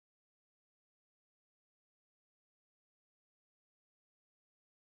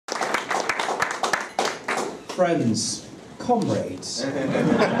friends, comrades.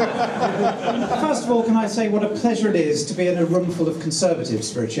 First of all, can I say what a pleasure it is to be in a room full of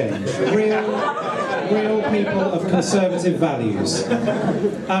conservatives for a change. Real people of conservative values.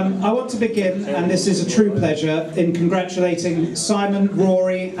 I want to begin, and this is a true pleasure, in congratulating Simon,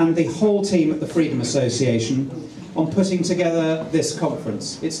 Rory and the whole team at the Freedom Association on putting together this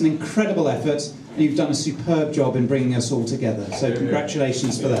conference. It's an incredible effort, and you've done a superb job in bringing us all together. So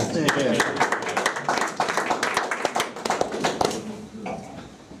congratulations for that.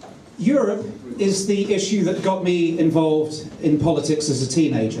 Europe is the issue that got me involved in politics as a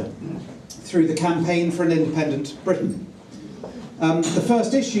teenager through the campaign for an independent Britain. The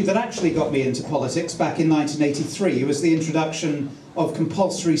first issue that actually got me into politics back in 1983 was the introduction of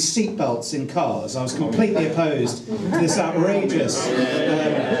compulsory seatbelts in cars. I was completely opposed to this outrageous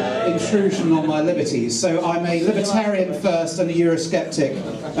intrusion on my liberties. So I'm a libertarian first and a Eurosceptic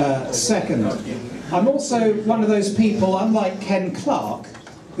second. I'm also one of those people, unlike Ken Clarke,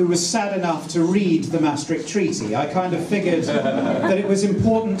 who was sad enough to read the Maastricht Treaty. I kind of figured that it was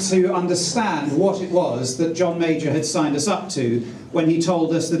important to understand what it was that John Major had signed us up to when he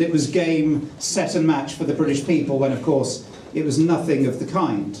told us that it was game, set and match for the British people, when of course it was nothing of the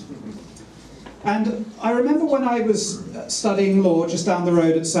kind. And I remember when I was studying law just down the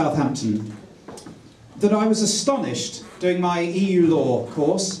road at Southampton, that I was astonished doing my EU law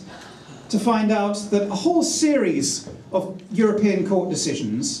course to find out that a whole series of European court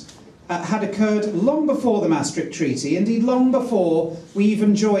decisions had occurred long before the Maastricht Treaty, indeed long before we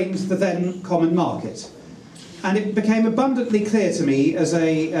even joined the then common market. And it became abundantly clear to me as an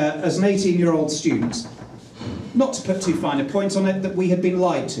 18-year-old student, not to put too fine a point on it, that we had been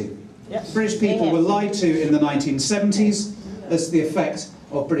lied to. Yes. British people were lied to in the 1970s as the effect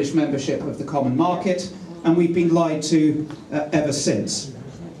of British membership of the common market, and we've been lied to ever since.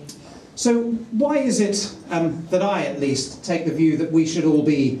 So why is it that I, at least, take the view that we should all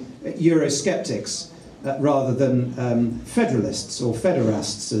be Eurosceptics rather than federalists, or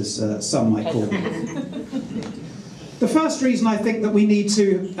federasts, as some might call them? The first reason I think that we need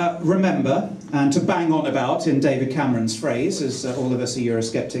to remember, and to bang on about, in David Cameron's phrase, as all of us are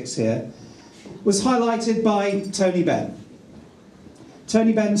Eurosceptics here, was highlighted by Tony Benn.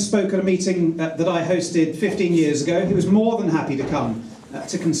 Tony Benn spoke at a meeting that I hosted 15 years ago. He was more than happy to come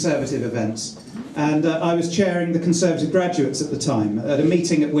to Conservative events, and I was chairing the Conservative graduates at the time, at a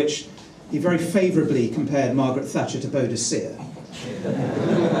meeting at which he very favourably compared Margaret Thatcher to Boadicea.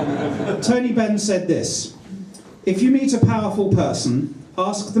 Tony Benn said this: if you meet a powerful person,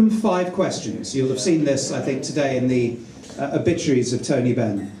 ask them 5 questions. You'll have seen this, I think, today in the obituaries of Tony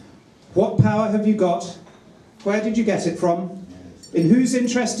Benn. What power have you got? Where did you get it from? In whose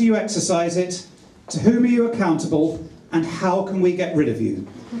interest do you exercise it? To whom are you accountable? And how can we get rid of you?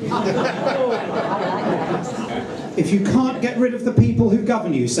 If you can't get rid of the people who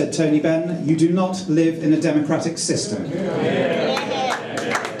govern you, said Tony Benn, you do not live in a democratic system.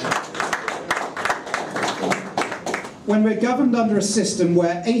 When we're governed under a system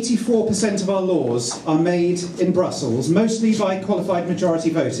where 84% of our laws are made in Brussels, mostly by qualified majority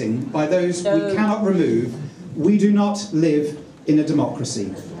voting, by those we cannot remove, we do not live in a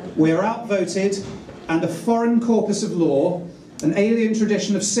democracy. We are outvoted, and a foreign corpus of law, an alien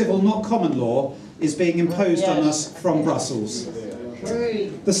tradition of civil, not common law, is being imposed on us from Brussels.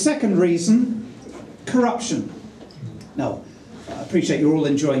 The second reason, corruption. Now, I appreciate you're all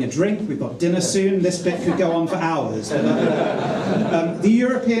enjoying a drink. We've got dinner soon. This bit could go on for hours. The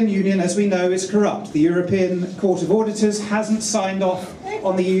European Union, as we know, is corrupt. The European Court of Auditors hasn't signed off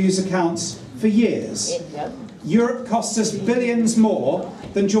on the EU's accounts for years. Europe costs us billions more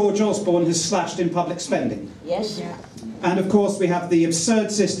than George Osborne has slashed in public spending. Yes. And of course we have the absurd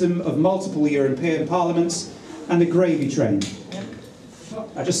system of multiple European parliaments and a gravy train.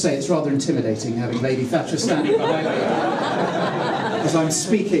 I just say it's rather intimidating having Lady Thatcher standing behind me as I'm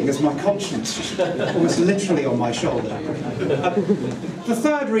speaking, as my conscience almost literally on my shoulder. The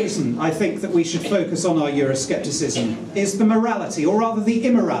third reason I think that we should focus on our Euroscepticism is the morality, or rather the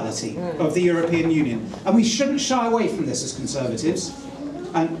immorality, of the European Union. And we shouldn't shy away from this as Conservatives.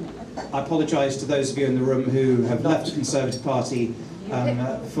 And I apologise to those of you in the room who have left the Conservative Party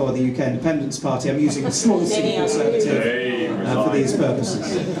for the UK Independence Party. I'm using a small c Conservative for these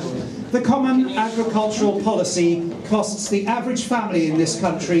purposes. The Common Agricultural Policy costs the average family in this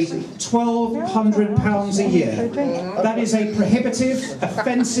country £1,200 a year. That is a prohibitive,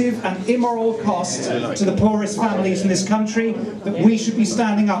 offensive and immoral cost to the poorest families in this country that we should be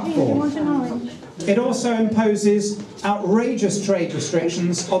standing up for. It also imposes outrageous trade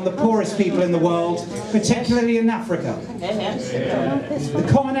restrictions on the poorest people in the world, particularly in Africa. The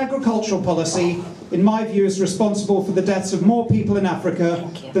Common Agricultural Policy, in my view, is responsible for the deaths of more people in Africa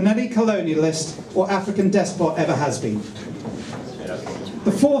than any colonialist or African despot ever has been.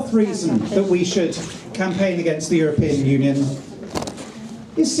 The fourth reason that we should campaign against the European Union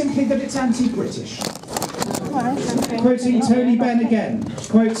is simply that it's anti-British. Quoting Tony Benn again,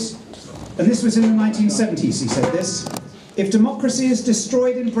 quote, and this was in the 1970s, he said this, "If democracy is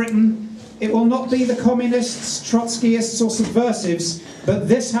destroyed in Britain, it will not be the communists, Trotskyists or subversives, but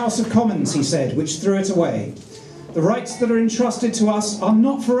this House of Commons," he said, "which threw it away. The rights that are entrusted to us are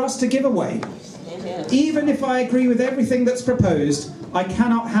not for us to give away. Even if I agree with everything that's proposed, I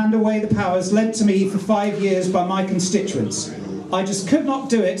cannot hand away the powers lent to me for 5 years by my constituents. I just could not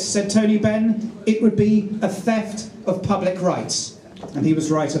do it," said Tony Benn. "It would be a theft of public rights." And he was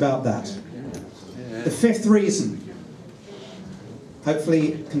right about that. The fifth reason,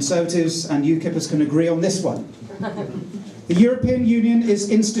 hopefully Conservatives and UKIPers can agree on this one. The European Union is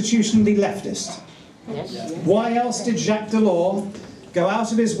institutionally leftist. Why else did Jacques Delors go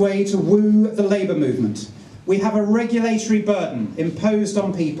out of his way to woo the labour movement? We have a regulatory burden imposed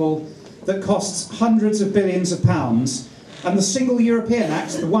on people that costs hundreds of billions of pounds, and the Single European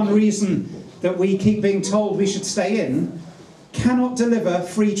Act, the one reason that we keep being told we should stay in, cannot deliver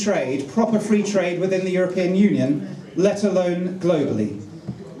free trade, proper free trade within the European Union, let alone globally.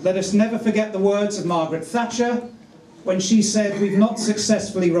 Let us never forget the words of Margaret Thatcher when she said, "We've not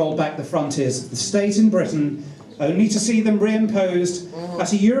successfully rolled back the frontiers of the state in Britain, only to see them reimposed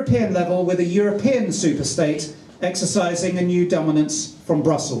at a European level with a European superstate exercising a new dominance from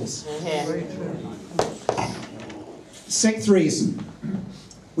Brussels." Sixth reason,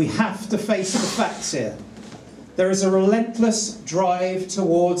 we have to face the facts here. There is a relentless drive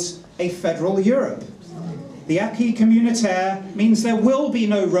towards a federal Europe. The acquis communautaire means there will be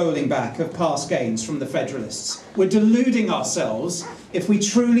no rolling back of past gains from the federalists. We're deluding ourselves if we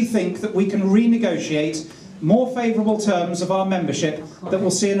truly think that we can renegotiate more favourable terms of our membership that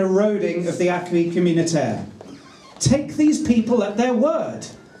will see an eroding of the acquis communautaire. Take these people at their word.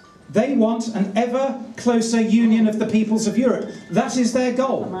 They want an ever closer union of the peoples of Europe. That is their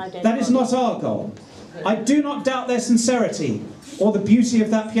goal. That is not our goal. I do not doubt their sincerity or the beauty of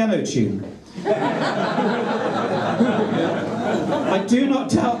that piano tune. I do not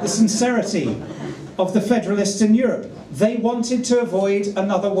doubt the sincerity of the federalists in Europe. They wanted to avoid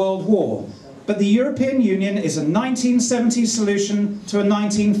another world war. But the European Union is a 1970s solution to a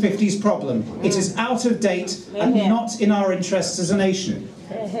 1950s problem. It is out of date and not in our interests as a nation.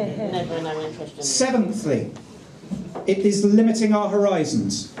 Seventhly, it is limiting our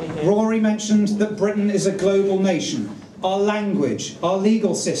horizons. Rory mentioned that Britain is a global nation. Our language, our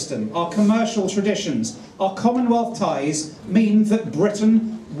legal system, our commercial traditions, our Commonwealth ties mean that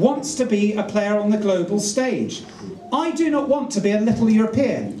Britain wants to be a player on the global stage. I do not want to be a little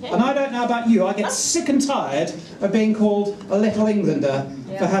European, and I don't know about you, I get sick and tired of being called a little Englander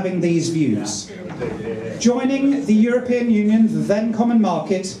for having these views. Joining the European Union, the then common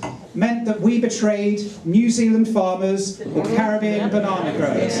market, meant that we betrayed New Zealand farmers or Caribbean banana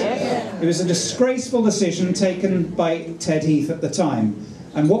growers. It was a disgraceful decision taken by Ted Heath at the time.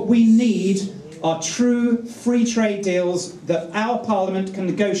 And what we need are true free trade deals that our Parliament can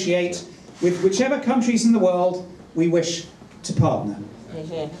negotiate with whichever countries in the world we wish to partner.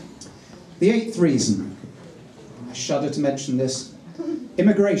 The eighth reason, I shudder to mention this,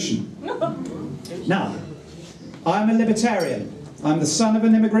 immigration. Now, I'm a libertarian. I'm the son of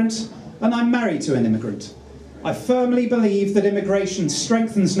an immigrant, and I'm married to an immigrant. I firmly believe that immigration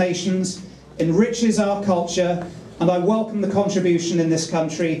strengthens nations, enriches our culture, and I welcome the contribution in this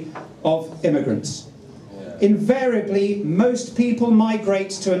country of immigrants. Invariably, most people migrate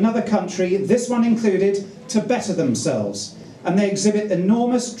to another country, this one included, to better themselves, and they exhibit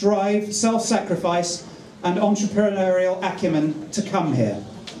enormous drive, self-sacrifice, and entrepreneurial acumen to come here.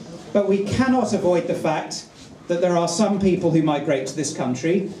 But we cannot avoid the fact that there are some people who migrate to this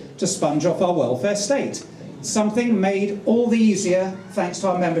country to sponge off our welfare state. Something made all the easier thanks to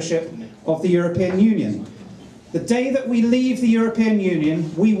our membership of the European Union. The day that we leave the European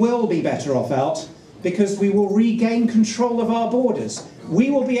Union, we will be better off out because we will regain control of our borders.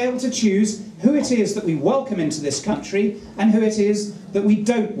 We will be able to choose who it is that we welcome into this country and who it is that we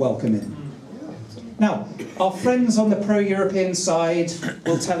don't welcome in. Now, our friends on the pro-European side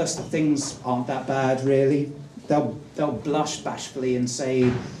will tell us that things aren't that bad, really. They'll blush bashfully and say,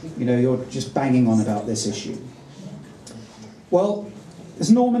 you know, you're just banging on about this issue. Well,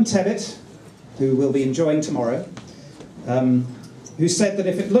 there's Norman Tebbit, who we'll be enjoying tomorrow, who said that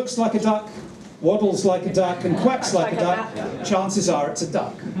if it looks like a duck, waddles like a duck and quacks like a duck, chances are it's a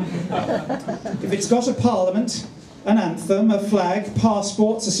duck. If it's got a parliament, an anthem, a flag,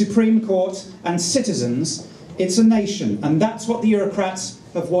 passports, a Supreme Court and citizens, it's a nation, and that's what the Eurocrats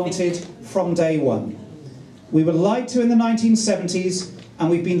have wanted from day one. We were lied to in the 1970s, and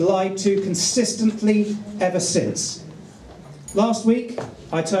we've been lied to consistently ever since. Last week,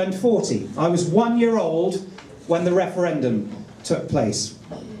 I turned 40. I was 1 year old when the referendum took place.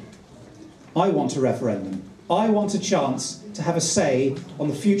 I want a referendum. I want a chance to have a say on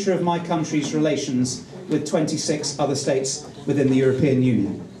the future of my country's relations with 26 other states within the European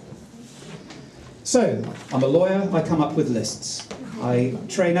Union. So, I'm a lawyer, I come up with lists. I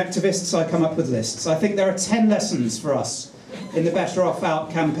train activists, I come up with lists. I think there are 10 lessons for us in the Better Off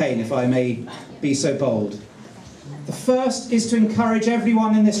Out campaign, if I may be so bold. The first is to encourage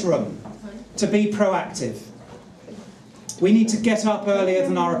everyone in this room to be proactive. We need to get up earlier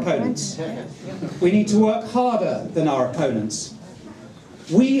than our opponents. We need to work harder than our opponents.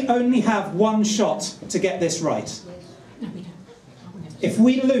 We only have one shot to get this right. If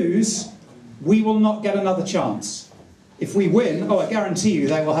we lose, we will not get another chance. If we win, oh, I guarantee you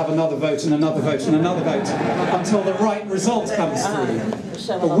they will have another vote and another vote and another vote until the right result comes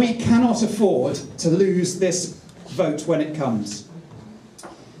through. But we cannot afford to lose this vote when it comes.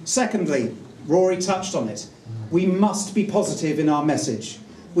 Secondly, Rory touched on it. We must be positive in our message.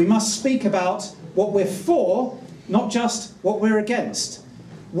 We must speak about what we're for, not just what we're against.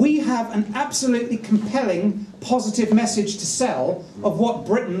 We have an absolutely compelling, positive message to sell of what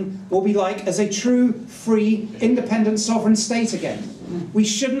Britain will be like as a true, free, independent, sovereign state again. We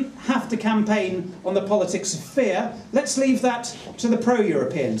shouldn't have to campaign on the politics of fear. Let's leave that to the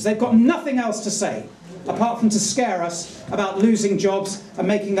pro-Europeans. They've got nothing else to say, apart from to scare us about losing jobs and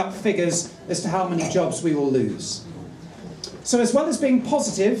making up figures as to how many jobs we will lose. So as well as being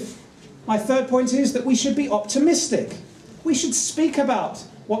positive, my third point is that we should be optimistic. We should speak about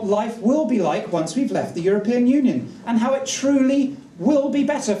what life will be like once we've left the European Union and how it truly will be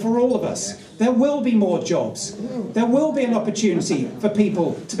better for all of us. There will be more jobs. There will be an opportunity for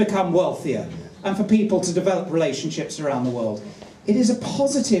people to become wealthier and for people to develop relationships around the world. It is a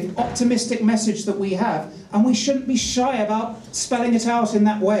positive, optimistic message that we have, and we shouldn't be shy about spelling it out in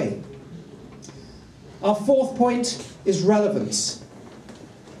that way. Our fourth point is relevance.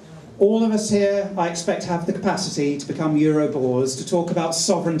 All of us here, I expect, have the capacity to become Eurobores, to talk about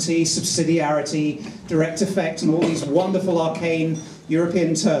sovereignty, subsidiarity, direct effect, and all these wonderful arcane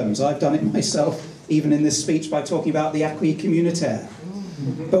European terms. I've done it myself, even in this speech, by talking about the acquis communautaire.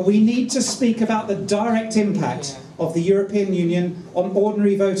 But we need to speak about the direct impact of the European Union on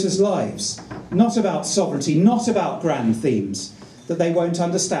ordinary voters' lives. Not about sovereignty, not about grand themes that they won't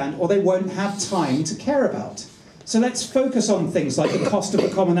understand or they won't have time to care about. So let's focus on things like the cost of the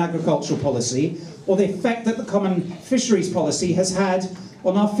common agricultural policy or the effect that the common fisheries policy has had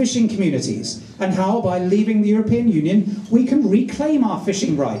on our fishing communities and how, by leaving the European Union, we can reclaim our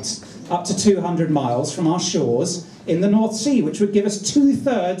fishing rights up to 200 miles from our shores in the North Sea, which would give us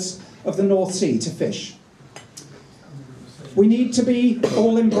 2/3 of the North Sea to fish. We need to be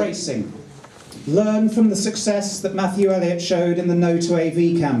all-embracing. Learn from the success that Matthew Elliott showed in the No to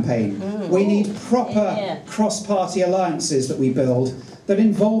AV campaign. We need proper cross-party alliances that we build that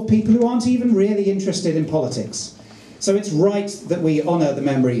involve people who aren't even really interested in politics. So it's right that we honour the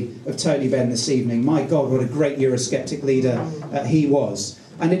memory of Tony Benn this evening. My God, what a great Eurosceptic leader he was.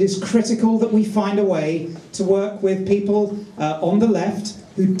 And it is critical that we find a way to work with people on the left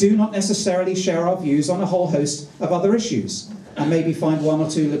who do not necessarily share our views on a whole host of other issues, and maybe find one or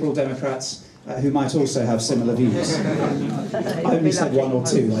two Liberal Democrats who might also have similar views. I only said one or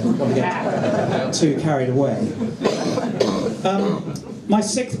two, I didn't want to get too carried away. My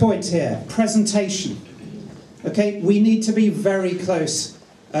sixth point here, presentation. Okay, we need to be very close,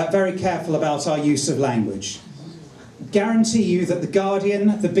 very careful about our use of language. Guarantee you that The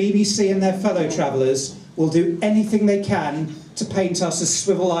Guardian, the BBC and their fellow travellers will do anything they can to paint us as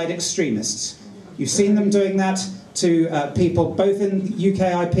swivel-eyed extremists. You've seen them doing that to people both in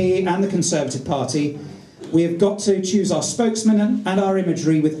UKIP and the Conservative Party. We have got to choose our spokesmen and our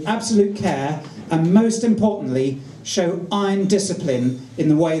imagery with absolute care, and most importantly, show iron discipline in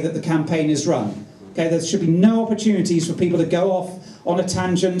the way that the campaign is run. Okay, there should be no opportunities for people to go off on a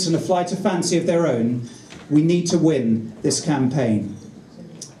tangent and a flight of fancy of their own. We need to win this campaign.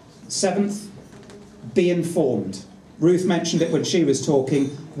 Seventh, be informed. Ruth mentioned it when she was talking.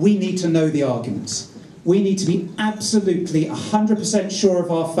 We need to know the arguments. We need to be absolutely 100% sure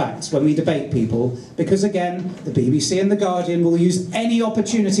of our facts when we debate people, because again, the BBC and The Guardian will use any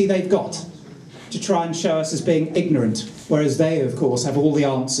opportunity they've got to try and show us as being ignorant, whereas they, of course, have all the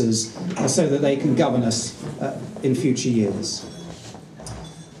answers so that they can govern us in future years.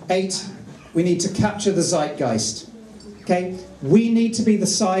 8, we need to capture the zeitgeist. Okay? We need to be the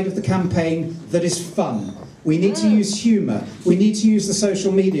side of the campaign that is fun. We need to use humour. We need to use the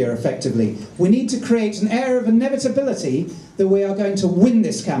social media effectively. We need to create an air of inevitability that we are going to win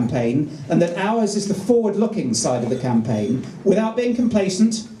this campaign and that ours is the forward-looking side of the campaign without being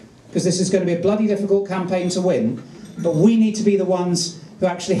complacent, because this is going to be a bloody difficult campaign to win, but we need to be the ones who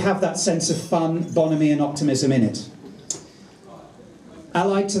actually have that sense of fun, bonhomie and optimism in it.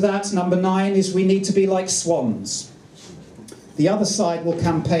 Allied to that, number 9, is we need to be like swans. The other side will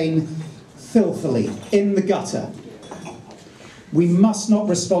campaign filthily, in the gutter. We must not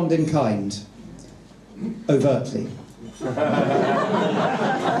respond in kind, overtly.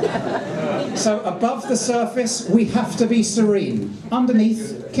 So above the surface, we have to be serene.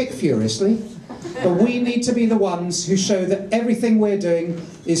 Underneath, kick furiously. But we need to be the ones who show that everything we're doing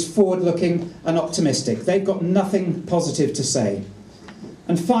is forward-looking and optimistic. They've got nothing positive to say.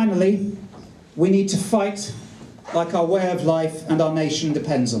 And finally, we need to fight like our way of life and our nation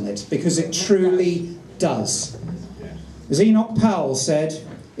depends on it, because it truly does. As Enoch Powell said,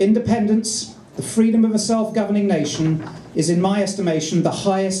 independence, the freedom of a self-governing nation, is in my estimation the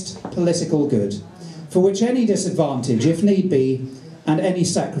highest political good, for which any disadvantage, if need be, and any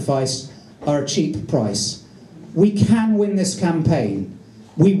sacrifice are a cheap price. We can win this campaign.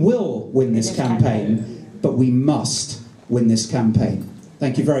 We will win this campaign, but we must win this campaign.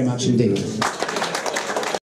 Thank you very much indeed.